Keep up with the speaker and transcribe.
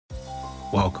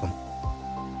welcome.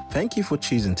 Thank you for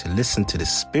choosing to listen to the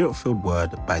Spirit-Filled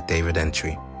Word by David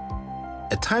Antwi.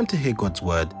 A time to hear God's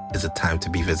Word is a time to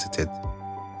be visited.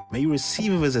 May you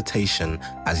receive a visitation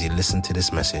as you listen to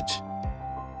this message.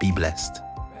 Be blessed.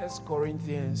 1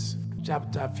 Corinthians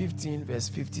chapter 15 verse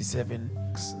 57.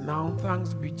 Now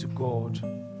thanks be to God,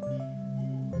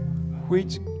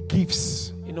 which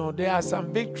gives. There are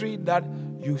some victory that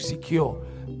you secure.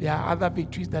 There are other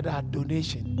victories that are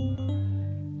donation.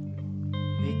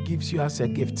 He gives you as a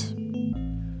gift.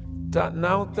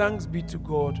 Now thanks be to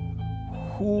God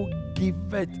who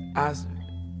giveth us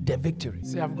the victory.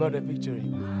 Say, I've got a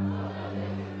victory.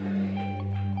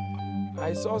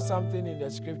 I saw something in the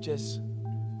scriptures.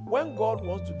 When God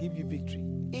wants to give you victory,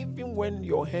 even when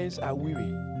your hands are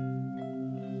weary,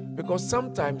 because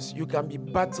sometimes you can be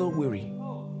battle weary.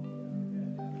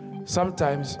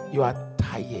 Sometimes you are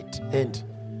tired and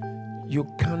you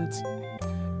can't.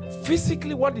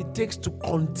 Physically, what it takes to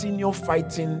continue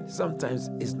fighting sometimes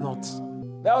is not.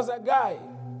 There was a guy,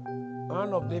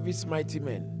 one of David's mighty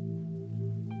men.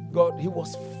 God, he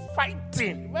was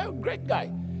fighting. Well, great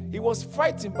guy. He was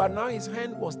fighting, but now his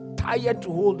hand was tired to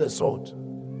hold the sword.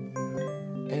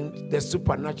 And the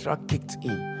supernatural kicked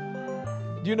in.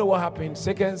 Do you know what happened?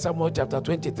 2 Samuel chapter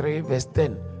 23, verse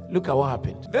 10. Look at what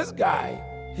happened. This guy,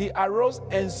 he arose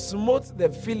and smote the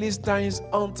Philistines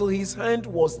until his hand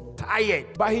was tired.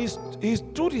 But he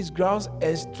stood his ground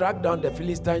and struck down the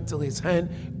Philistine till his hand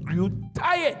grew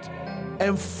tired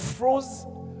and froze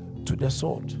to the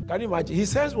sword. Can you imagine?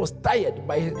 His hands was tired,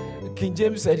 but King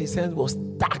James said his hands was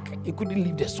stuck. He couldn't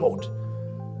leave the sword.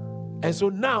 And so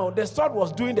now the sword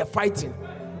was doing the fighting.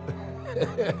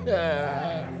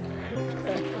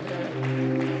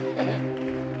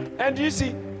 And you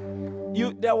see,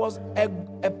 there was a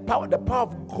power, the power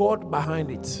of God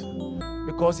behind it,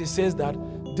 because he says that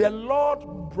the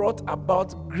Lord brought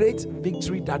about great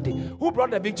victory that day. Who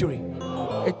brought the victory?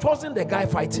 It wasn't the guy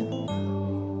fighting.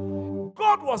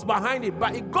 God was behind it,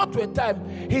 but it got to a time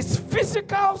his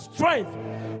physical strength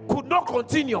could not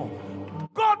continue.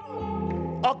 God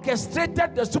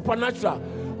orchestrated the supernatural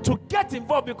to get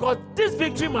involved because this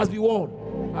victory must be won.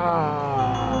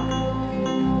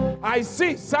 I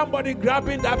see somebody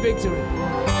grabbing that victory.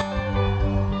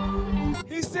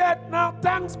 He said, now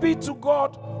thanks be to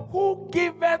God who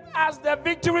giveth us the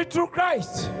victory through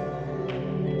Christ.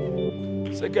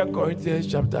 2 Corinthians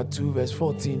chapter 2 verse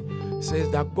 14 says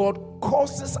that God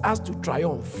causes us to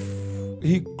triumph.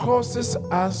 He causes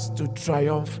us to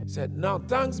triumph. He said, now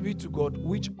thanks be to God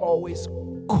which always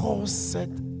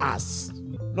causeth us,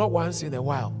 not once in a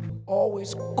while,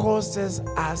 always causes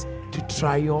us to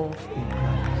triumph in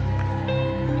Christ.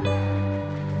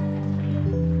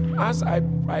 As I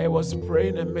was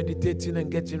praying and meditating and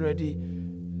getting ready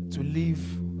to leave,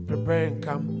 prepare and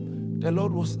come, the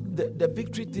Lord was, the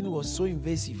victory thing was so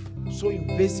invasive,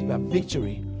 a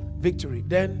victory.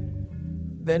 Then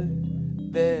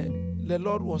the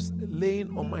Lord was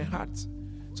laying on my heart.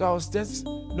 So I was just,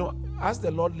 as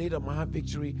the Lord laid on my heart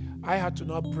victory, I had to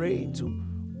now pray into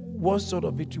what sort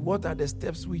of victory, what are the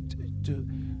steps to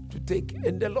take.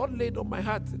 And the Lord laid on my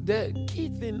heart, the key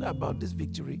thing about this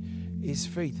victory is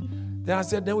faith. Then I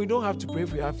said, then we don't have to pray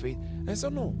if we have faith. I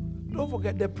said, no, don't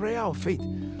forget the prayer of faith.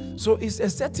 So it's a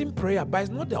certain prayer, but it's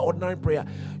not the ordinary prayer.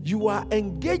 You are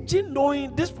engaging,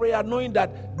 knowing this prayer, knowing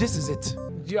that this is it.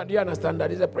 Do you understand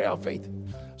that? It's a prayer of faith.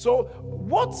 So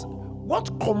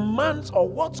what commands or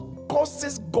what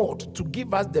causes God to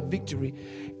give us the victory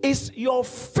is your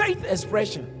faith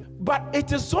expression. But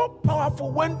it is so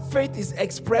powerful when faith is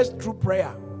expressed through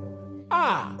prayer.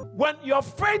 When your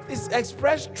faith is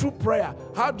expressed through prayer,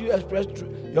 how do you express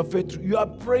your faith? You are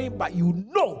praying, but you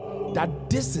know that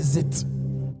this is it.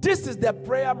 This is the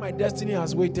prayer my destiny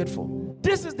has waited for.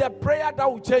 This is the prayer that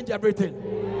will change everything.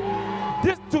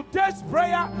 Today's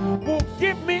prayer will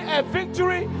give me a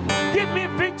victory. Give me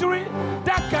victory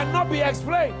that cannot be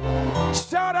explained.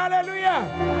 Shout hallelujah.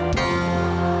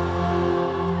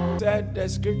 The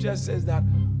scripture says that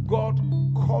God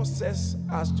causes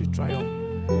us to triumph.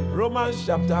 Romans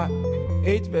chapter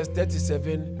 8 verse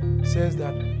 37 says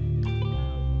that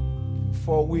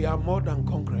for we are more than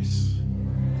conquerors.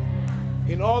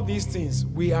 In all these things,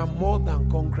 we are more than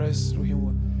conquerors through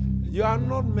him. You are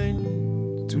not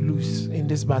meant to lose in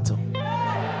this battle.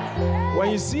 When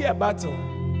you see a battle,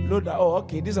 know that,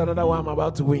 this is another one I'm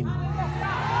about to win.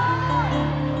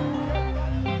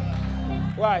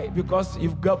 Why? Because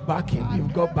you've got backing.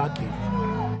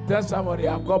 Tell somebody,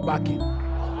 I've got backing.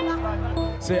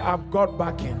 Say, I've got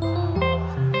backing.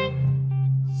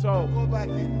 So,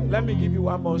 let me give you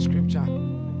one more scripture.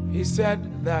 He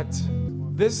said that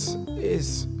this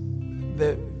is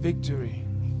the victory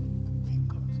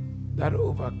that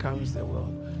overcomes the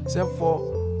world. So for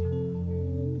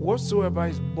whatsoever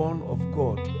is born of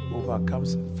God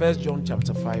overcomes. 1 John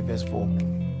chapter 5 verse 4.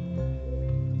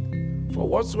 For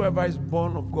whatsoever is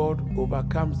born of God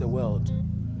overcomes the world.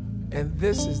 And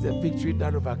this is the victory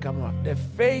that overcomes. The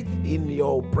faith in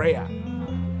your prayer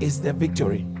is the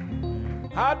victory.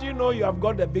 How do you know you have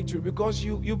got the victory? Because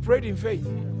you prayed in faith.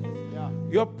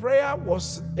 Your prayer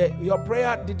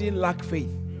didn't lack faith.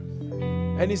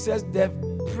 And he says the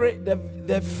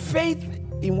faith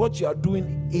in what you are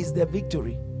doing is the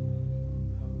victory.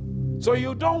 So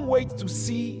you don't wait to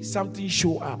see something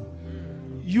show up.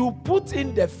 You put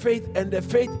in the faith, and the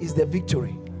faith is the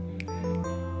victory.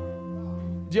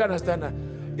 Do you understand that?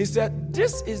 He said,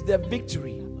 this is the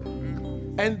victory.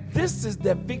 And this is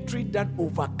the victory that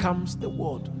overcomes the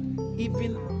world.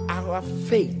 Even our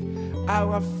faith.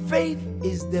 Our faith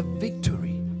is the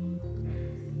victory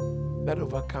that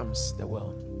overcomes the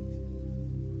world.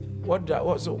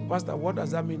 So, Pastor, what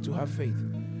does that mean to have faith?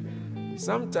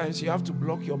 Sometimes you have to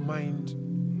block your mind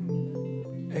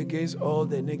against all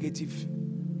the negative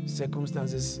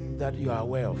circumstances that you are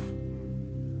aware of.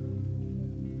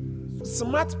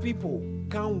 Smart people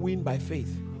can't win by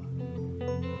faith.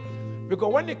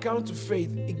 Because when it comes to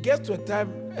faith, it gets to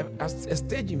a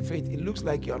stage in faith, it looks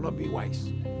like you are not being wise.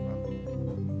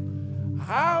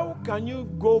 How can you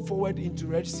go forward into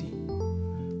Red Sea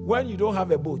when you don't have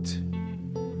a boat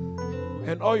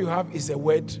and all you have is a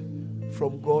word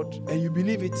from God and you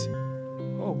believe it?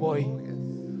 Oh boy.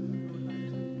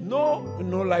 No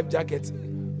life jacket.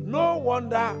 No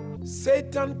wonder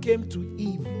Satan came to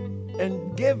Eve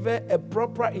and gave her a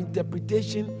proper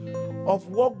interpretation of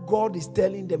what God is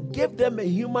telling them. Gave them a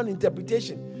human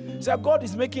interpretation. He said, God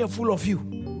is making a fool of you.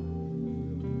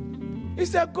 He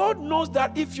said, God knows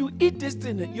that if you eat this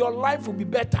thing, your life will be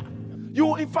better.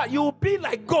 In fact, you will be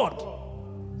like God.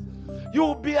 You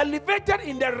will be elevated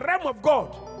in the realm of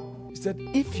God. He said,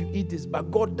 if you eat this,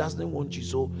 but God doesn't want you,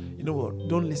 so you know what?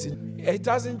 Don't listen. It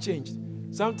hasn't changed.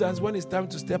 Sometimes when it's time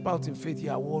to step out in faith,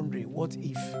 you are wondering, what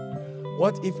if?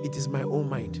 What if it is my own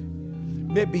mind?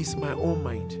 Maybe it's my own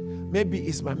mind.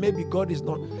 Maybe God is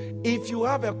not. If you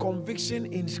have a conviction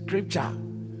in scripture,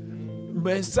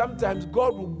 but sometimes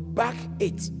God will back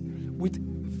it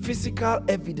with physical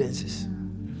evidences.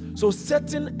 So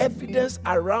certain evidence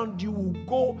around you will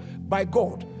go by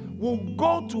God, will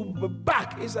go to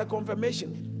back. It's a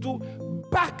confirmation to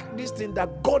back this thing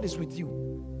that God is with you.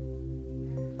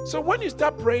 So when you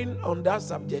start praying on that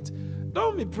subject,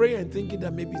 don't be praying and thinking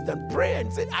that maybe it's done. Pray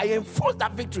and say, I enforce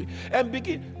that victory. And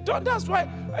begin. That's why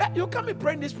you can't be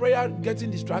praying this prayer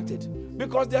getting distracted.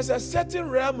 Because there's a certain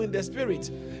realm in the spirit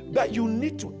that you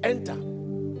need to enter.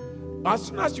 As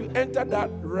soon as you enter that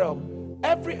realm,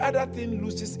 every other thing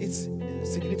loses its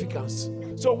significance.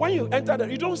 So when you enter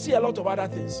that, you don't see a lot of other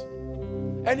things.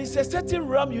 And it's a certain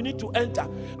realm you need to enter.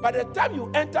 By the time you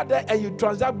enter there and you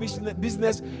transact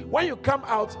business, when you come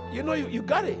out, you know you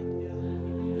got it.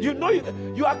 You know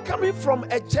you are coming from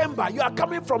a chamber. You are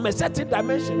coming from a certain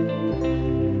dimension.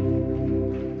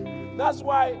 That's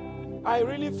why I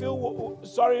really feel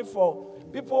sorry for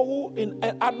people who in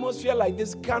an atmosphere like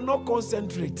this cannot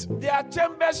concentrate. There are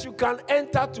chambers you can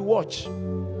enter to watch.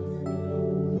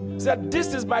 Said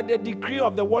this is by the decree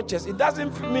of the watchers. It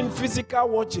doesn't mean physical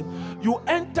watching. You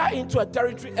enter into a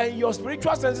territory and your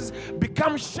spiritual senses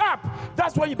become sharp.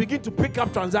 That's when you begin to pick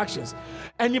up transactions.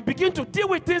 And you begin to deal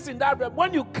with things in that realm.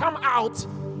 When you come out,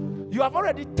 you have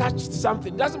already touched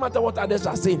something. Doesn't matter what others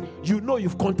are saying. You know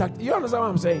you've contacted. You understand what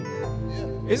I'm saying?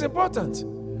 Yeah. It's important.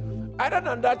 Other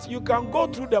than that, you can go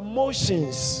through the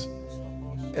motions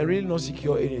and really not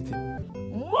secure anything.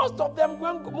 Most of the time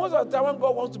when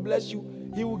God wants to bless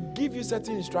you, He will give you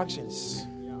certain instructions.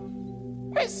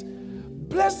 Yes.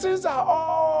 Blessings are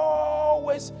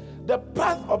always, the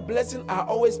path of blessing are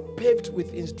always paved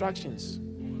with instructions.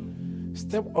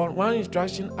 Step on one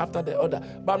instruction after the other.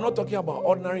 But I'm not talking about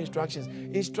ordinary instructions.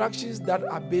 Instructions that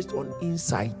are based on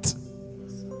insight.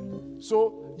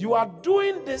 So you are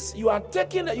doing this, you are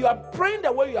praying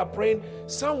the way you are praying.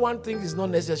 Someone thinks it's not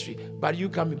necessary, but you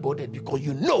can be bothered because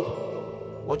you know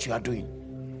what you are doing.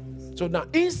 So now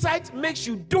insight makes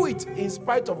you do it in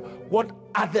spite of what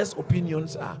others'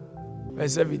 opinions are.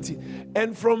 Verse 17.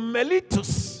 And from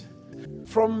Miletus,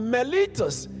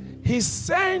 he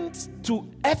sent to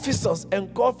Ephesus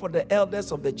and called for the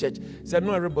elders of the church. He said,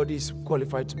 no, everybody is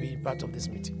qualified to be part of this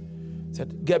meeting. He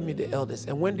said, get me the elders.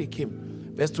 And when they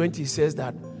came, verse 20 says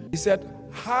that, he said,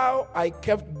 how I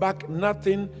kept back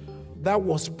nothing that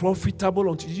was profitable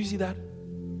unto you. Did you see that?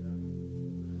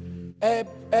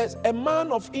 As a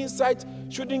man of insight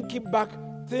shouldn't keep back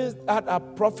things that are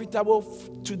profitable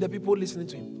to the people listening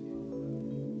to him.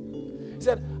 He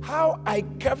said, how I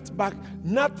kept back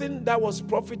nothing that was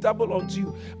profitable unto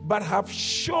you, but have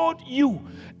showed you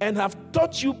and have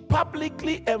taught you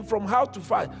publicly and from house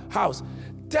to house,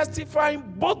 testifying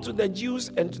both to the Jews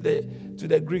and to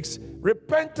the Greeks,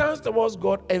 repentance towards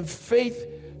God and faith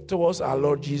towards our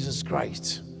Lord Jesus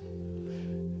Christ.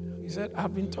 He said,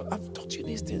 I've taught you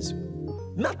these things.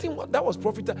 Nothing that was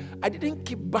profitable. I didn't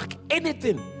keep back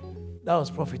anything that was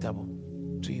profitable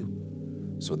to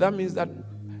you. So that means that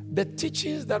the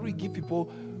teachings that we give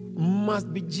people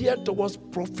must be geared towards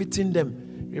profiting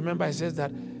them. Remember, it says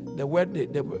that the word,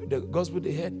 the gospel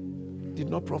they heard did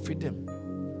not profit them.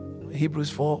 Hebrews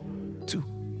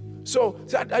 4:2. So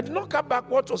I did not cut back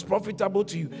what was profitable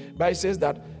to you. But it says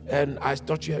that, and I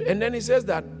taught you. And then it says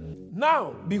that,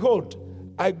 now, behold,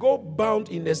 I go bound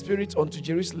in the spirit unto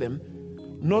Jerusalem,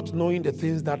 not knowing the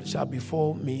things that shall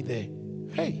befall me there.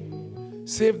 Hey,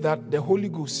 save that the Holy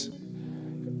Ghost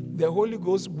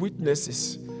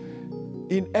witnesses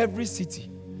in every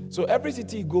city. So every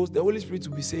city he goes, the Holy Spirit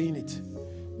will be saying it.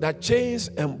 That chains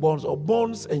and bonds, or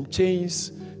bonds and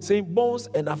chains, saying bonds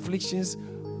and afflictions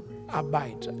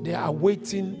abide. They are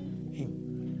awaiting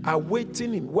him.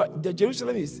 Awaiting him. What the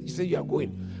Jerusalem is, you say you are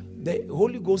going. The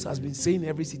Holy Ghost has been saying in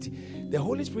every city. The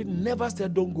Holy Spirit never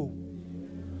said don't go,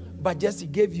 but just he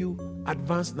gave you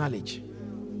advanced knowledge.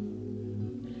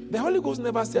 The Holy Ghost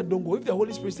never said don't go. If the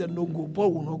Holy Spirit said don't go,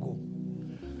 Paul will not go.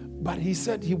 But he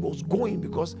said he was going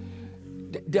because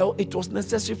it was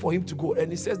necessary for him to go.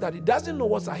 And he says that he doesn't know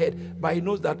what's ahead, but he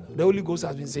knows that the Holy Ghost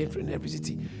has been saying in every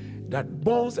city that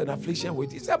bonds and affliction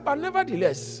wait. He said, but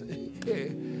nevertheless,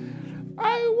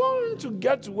 I want to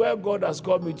get to where God has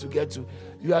called me to get to.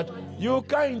 You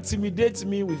can't intimidate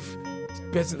me with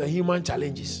personal human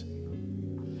challenges.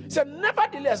 He said,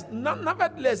 nevertheless, none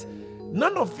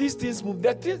of these things move.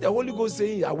 The things the Holy Ghost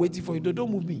saying are waiting for you. They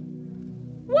don't move me.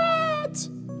 What?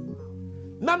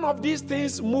 None of these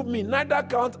things move me. Neither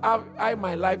count I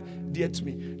my life dear to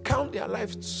me. Count their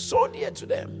life so dear to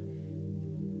them.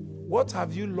 What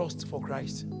have you lost for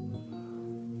Christ?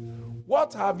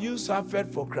 What have you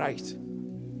suffered for Christ?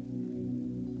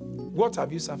 What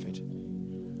have you suffered?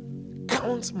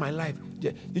 Count my life.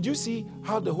 Did you see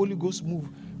how the Holy Ghost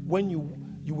moved when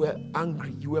you were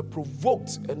angry? You were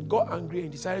provoked and got angry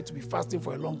and decided to be fasting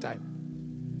for a long time.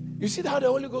 You see how the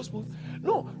Holy Ghost moved?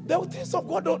 No, the things of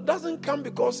God doesn't come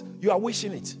because you are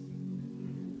wishing it.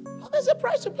 No, there's a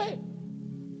price to pay.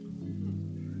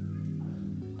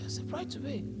 There's a price to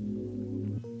pay.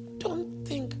 Don't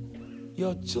think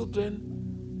your children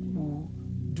will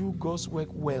do God's work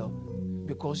well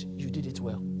because you did it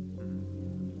well.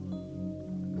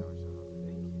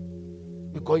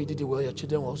 Because you did it well, your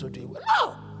children will also do it well.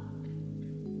 No!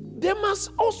 They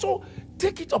must also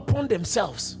take it upon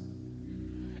themselves.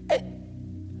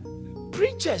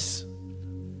 Preachers,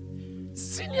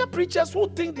 senior preachers who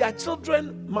think their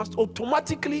children must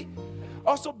automatically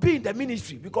also be in the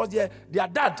ministry because their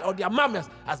dad or their mom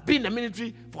has been in the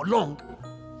ministry for long.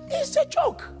 It's a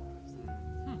joke.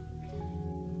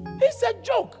 It's a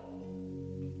joke.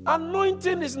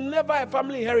 Anointing is never a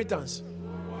family inheritance.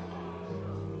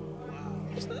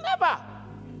 It's never.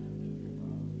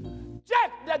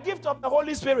 Check the gift of the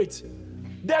Holy Spirit.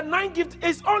 The 9 gifts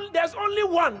there's only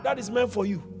one that is meant for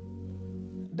you.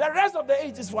 The rest of the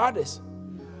 8 is for others.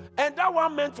 And that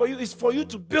one meant for you is for you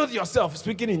to build yourself,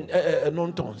 speaking in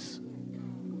known tongues.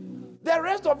 The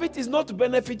rest of it is not to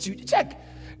benefit you. Check.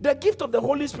 The gift of the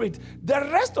Holy Spirit. The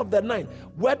rest of the 9,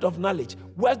 word of knowledge,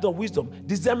 word of wisdom,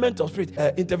 discernment of spirit,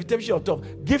 interpretation of tongue,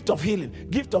 gift of healing,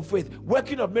 gift of faith,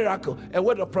 working of miracle, and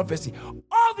word of prophecy.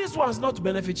 All these ones not to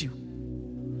benefit you.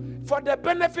 For the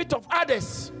benefit of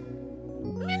others.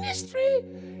 Ministry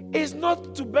is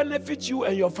not to benefit you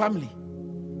and your family.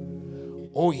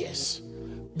 Oh yes.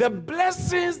 The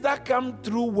blessings that come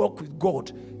through work with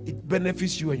God, it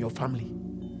benefits you and your family.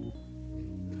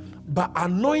 But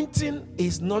anointing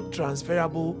is not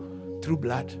transferable through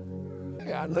blood.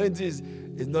 Anointing is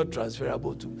not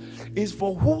transferable to. It's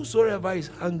for whosoever is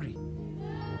hungry.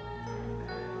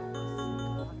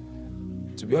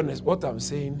 To be honest, what I'm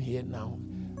saying here now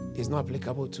is not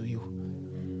applicable to you.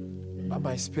 But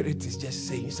my spirit is just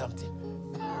saying something.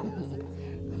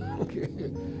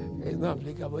 It's not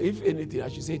applicable. If anything, I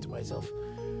should say it to myself.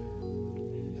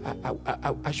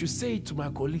 I should say it to my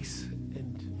colleagues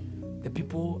and the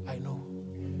people I know.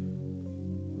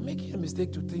 Making a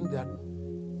mistake to think that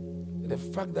the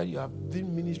fact that you have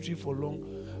been ministry for long,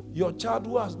 your child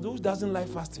who doesn't like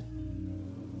fasting,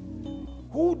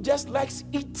 who just likes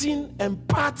eating and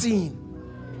partying,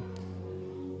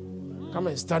 come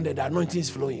and stand there, the anointing is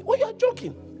flowing. Oh, you're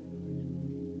joking.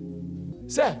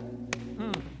 Sir,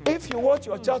 if you want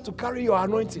your child to carry your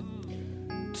anointing,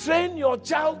 Train your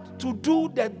child to do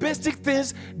the basic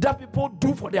things that people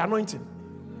do for the anointing.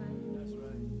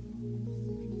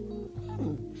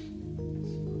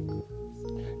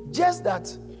 Just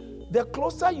that the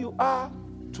closer you are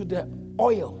to the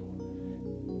oil,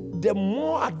 the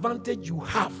more advantage you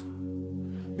have.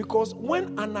 Because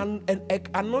when an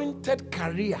anointed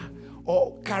carrier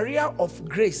or carrier of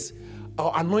grace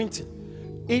or anointing,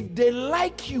 if they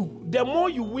like you, the more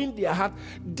you win their heart,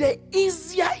 the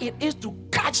easier it is to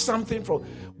catch something from.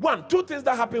 Two things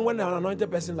that happen when an anointed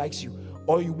person likes you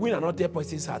or you win an anointed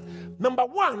person's heart. Number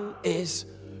one is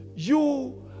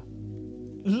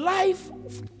life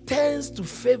tends to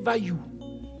favor you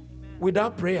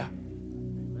without prayer.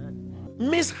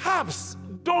 Mishaps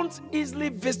don't easily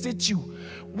visit you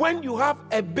when you have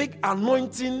a big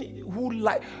anointing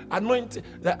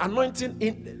the anointing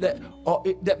in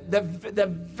the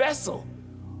vessel.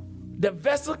 The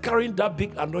vessel carrying that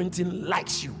big anointing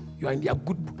likes you. You are in their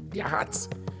good book, their hearts.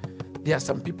 There are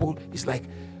some people, it's like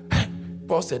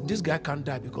Paul said, this guy can't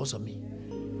die because of me.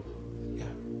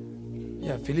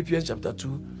 Yeah, Philippians chapter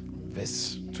 2,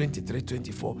 verse 23,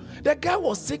 24. The guy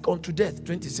was sick unto death,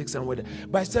 26 and whatever.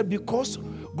 But I said, because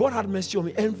God had mercy on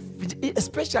me, and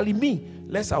especially me,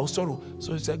 lest I will sorrow.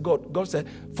 So he said, God said,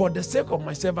 for the sake of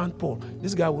my servant Paul,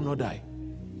 this guy will not die.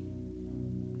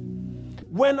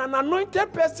 When an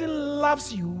anointed person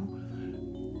loves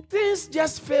you, things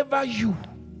just favor you.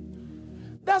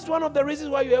 That's one of the reasons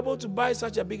why you're able to buy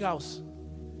such a big house.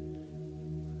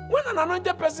 When an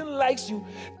anointed person likes you,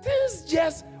 things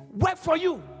just work for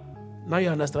you. Now you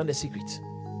understand the secret.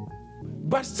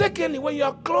 But secondly, when you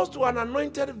are close to an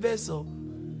anointed vessel,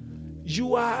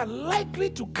 you are likely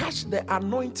to catch the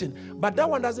anointing. But that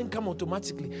one doesn't come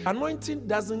automatically. Anointing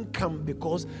doesn't come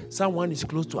because someone is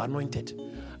close to anointed.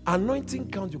 Anointing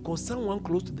comes because someone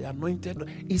close to the anointed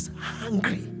is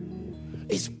hungry,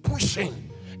 is pushing,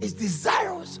 is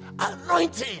desirous.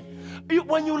 Anointing.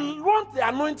 When you want the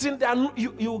anointing,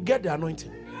 you get the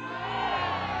anointing.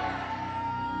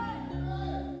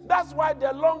 That's why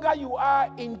the longer you are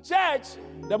in church,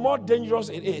 the more dangerous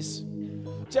it is.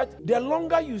 Church, the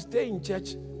longer you stay in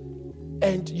church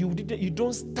and you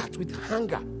don't start with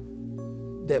hunger,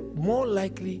 the more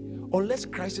likely, unless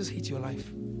crisis hits your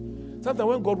life. Sometimes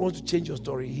when God wants to change your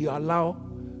story, He allows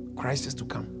crisis to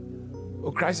come.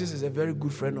 Oh, crisis is a very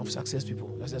good friend of successful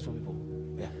people.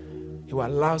 Yeah. He will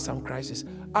allow some crisis.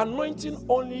 Anointing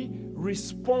only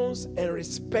responds and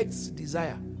respects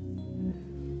desire.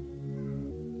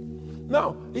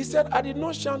 Now, he said, I did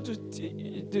not shun to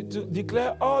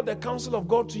declare all the counsel of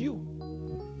God to you.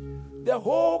 The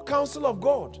whole counsel of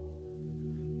God.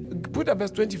 Put at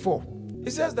verse 24.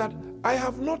 It says that I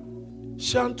have not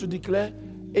shunned to declare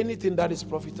anything that is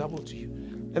profitable to you.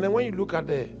 And then when you look at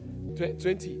the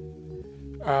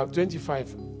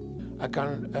 25, I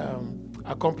can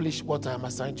accomplish what I am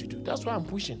assigned to do. That's why I'm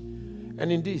pushing. And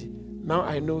indeed, now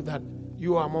I know that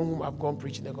you are among whom I've gone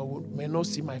preaching, that God may not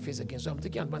see my face again. So I'm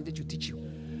taking advantage to teach you.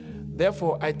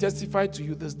 Therefore, I testify to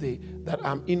you this day that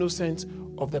I'm innocent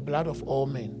of the blood of all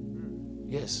men.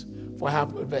 Yes. For I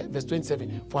have, verse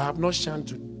 27, for I have not shunned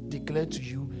to declare to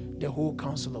you the whole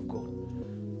counsel of God.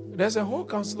 There's a whole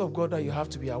counsel of God that you have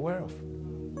to be aware of.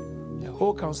 The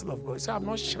whole counsel of God. So I have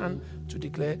not shunned to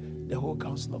declare the whole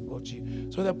counsel of God to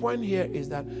you. So the point here is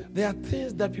that there are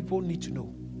things that people need to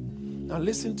know. Now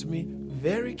listen to me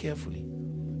very carefully.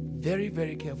 Very,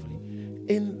 very carefully.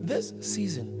 In this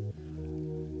season,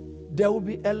 there will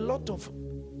be a lot of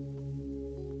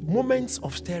moments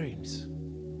of stirrings.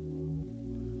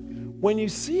 When you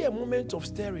see a moment of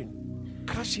stirring,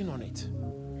 cash in on it.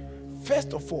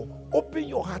 First of all, open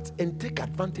your heart and take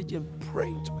advantage and pray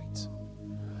into it.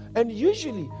 And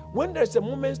usually, when there's a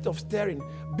moment of stirring,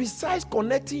 besides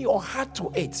connecting your heart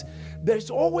to it, there's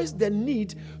always the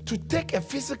need to take a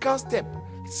physical step,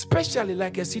 especially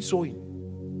like a seed sowing.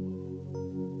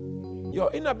 Your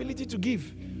inability to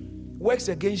give works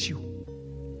against you.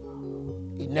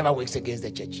 It never works against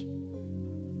the church.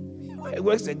 It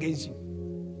works against you.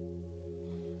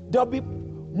 There'll be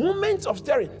moments of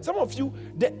stirring. Some of you,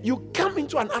 that you come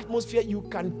into an atmosphere, you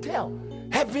can tell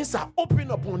heavens are open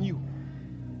upon you.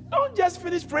 Don't just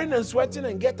finish praying and sweating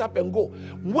and get up and go.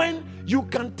 When you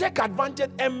can take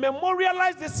advantage and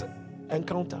memorialize this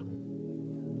encounter.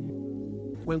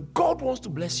 When God wants to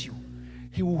bless you,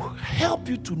 He will help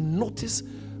you to notice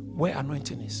where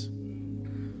anointing is.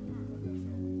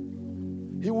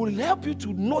 He will help you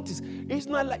to notice. It's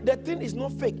not like the thing is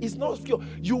not fake. It's not obscure.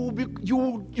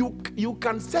 You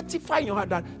can certify in your heart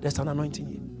that there's an anointing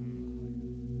here.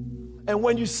 And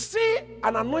when you see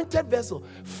an anointed vessel,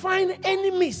 find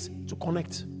enemies to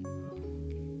connect.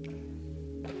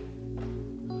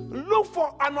 look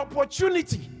for an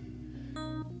opportunity.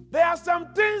 There are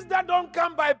some things that don't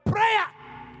come by prayer.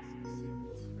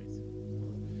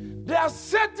 There are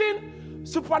certain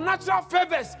supernatural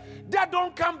favors that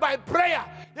don't come by prayer.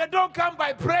 They don't come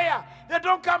by prayer. They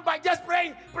don't come by just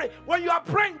praying. Pray. When you are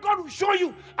praying, God will show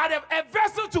you a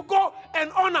vessel to go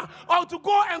and honor or to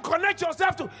go and connect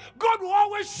yourself to. God will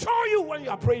always show you when you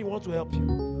are praying, He wants to help you.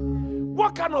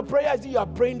 What kind of prayer is it you are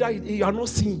praying that you are not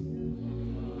seeing?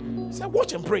 Say,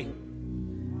 watch and pray.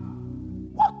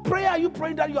 What prayer are you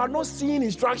praying that you are not seeing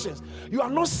instructions? You are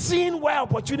not seeing where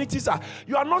opportunities are.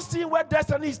 You are not seeing where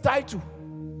destiny is tied to.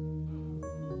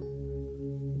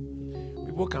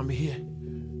 People can be here.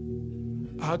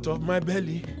 Out of my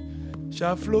belly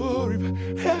shall flow river,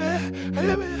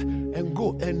 and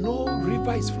go, and no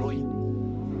river is flowing.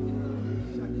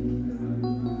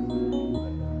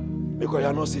 Because you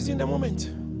are not seizing the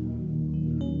moment.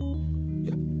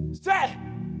 Yeah. Stay.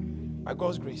 By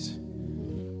God's grace,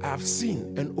 I have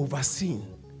seen and overseen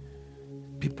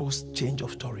people's change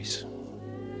of stories.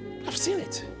 I've seen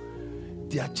it.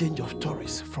 Their change of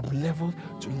stories from level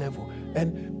to level.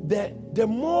 And the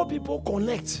more people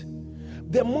connect,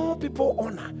 the more people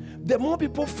honor, the more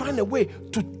people find a way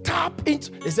to tap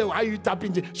into. They say, why you tap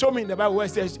into? Show me in the Bible where it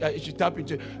says you should tap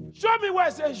into. Show me where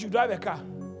it says you should drive a car.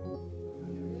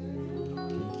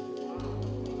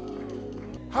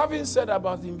 Having said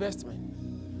about the investment,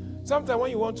 sometimes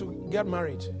when you want to get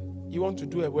married, you want to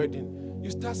do a wedding, you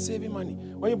start saving money.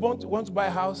 When you want to buy a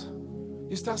house,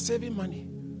 you start saving money.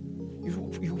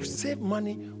 You save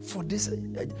money for this.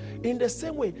 In the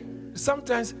same way,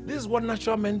 sometimes this is what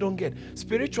natural men don't get.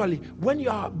 Spiritually, when you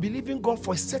are believing God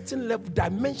for a certain level,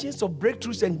 dimensions of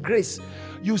breakthroughs and grace,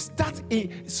 you start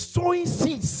sowing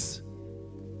seeds.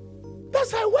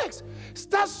 That's how it works.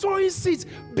 Start sowing seeds,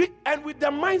 and with the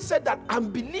mindset that I'm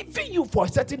believing you for a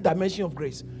certain dimension of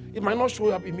grace. It might not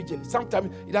show up immediately. Sometimes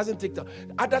it doesn't take time.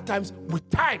 Other times, with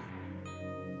time,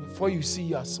 before you see,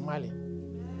 you are smiling.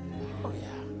 Oh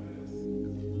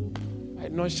yeah. I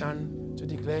not shun to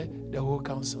declare the whole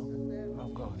counsel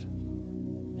of God.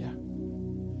 Yeah.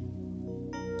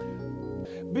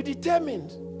 Be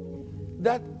determined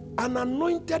that an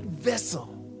anointed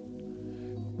vessel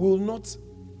will not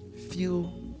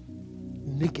feel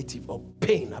negative or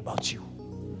pain about you.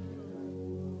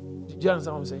 Do you understand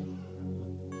what I'm saying?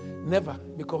 Never,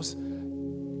 because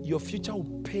your future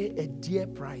will pay a dear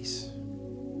price.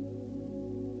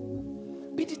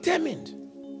 Be determined.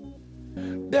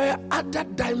 There are other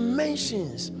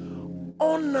dimensions: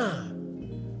 honor,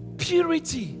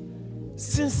 purity,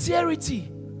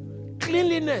 sincerity,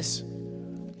 cleanliness,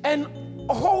 and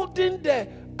holding the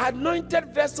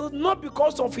anointed vessel not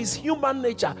because of his human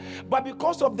nature, but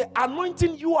because of the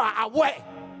anointing you are aware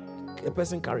a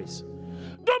person carries.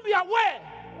 Don't be aware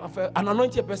of an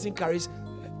anointed person carries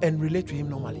and relate to him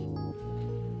normally.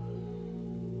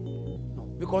 No,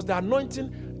 because the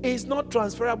anointing is not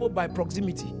transferable by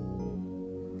proximity,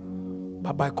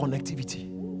 but by connectivity.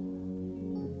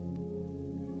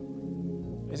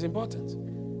 It's important.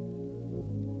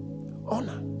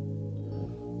 Honor.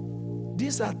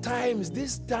 These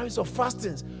times of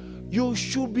fastings, you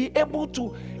should be able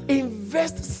to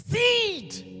invest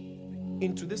seed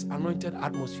into this anointed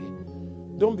atmosphere.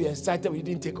 Don't be excited when you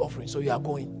didn't take offering, so you are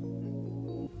going.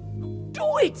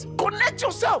 Do it. Connect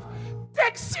yourself.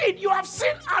 Take seed. You have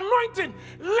seen anointing.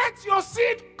 Let your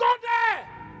seed go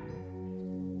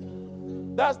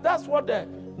there. That's what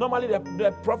normally the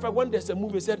prophet, when there's a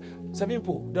movie, said, 7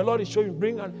 people, the Lord is showing,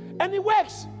 bring and it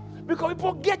works. Because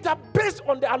people get up based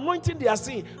on the anointing they are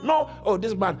seeing. No, oh,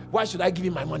 this man, why should I give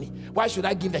him my money? Why should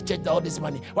I give the church all this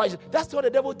money? That's what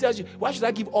the devil tells you. Why should I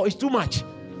give? Oh, it's too much.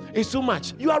 It's too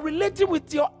much. You are relating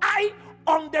with your eye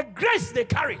on the grace they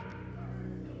carry.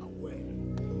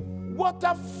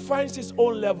 Water finds its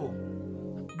own level.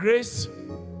 Grace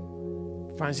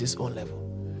finds its own level.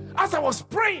 As I was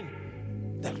praying,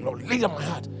 the Lord laid on my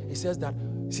heart. It says that,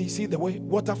 see the way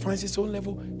water finds its own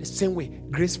level, the same way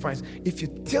grace finds. If you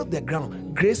till the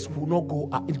ground, grace will not go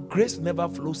up. Grace never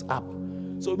flows up.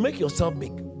 So make yourself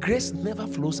big. Grace never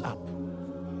flows up.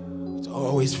 It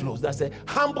always flows. That's it.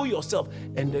 Humble yourself,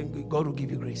 and then God will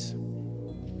give you grace.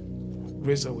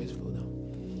 Grace always flows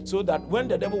down. So that when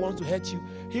the devil wants to hurt you,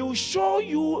 he will show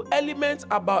you elements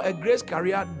about a grace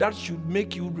carrier that should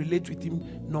make you relate with him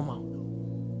normal.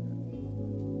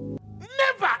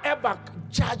 Never ever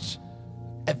judge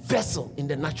a vessel in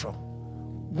the natural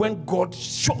when God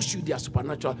shows you their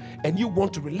supernatural and you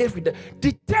want to relate with them.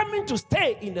 Determined to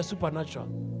stay in the supernatural.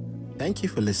 Thank you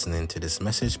for listening to this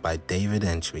message by David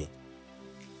Antwi.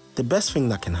 The best thing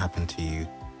that can happen to you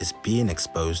is being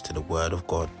exposed to the Word of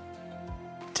God.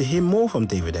 To hear more from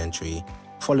David Antwi,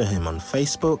 Follow him on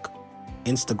Facebook,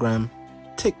 Instagram,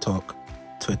 TikTok,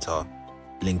 Twitter,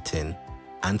 LinkedIn,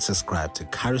 and subscribe to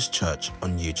Charis Church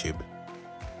on YouTube.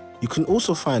 You can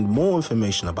also find more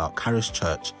information about Charis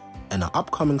Church and our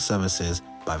upcoming services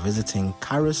by visiting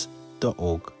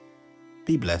charis.org.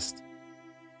 Be blessed.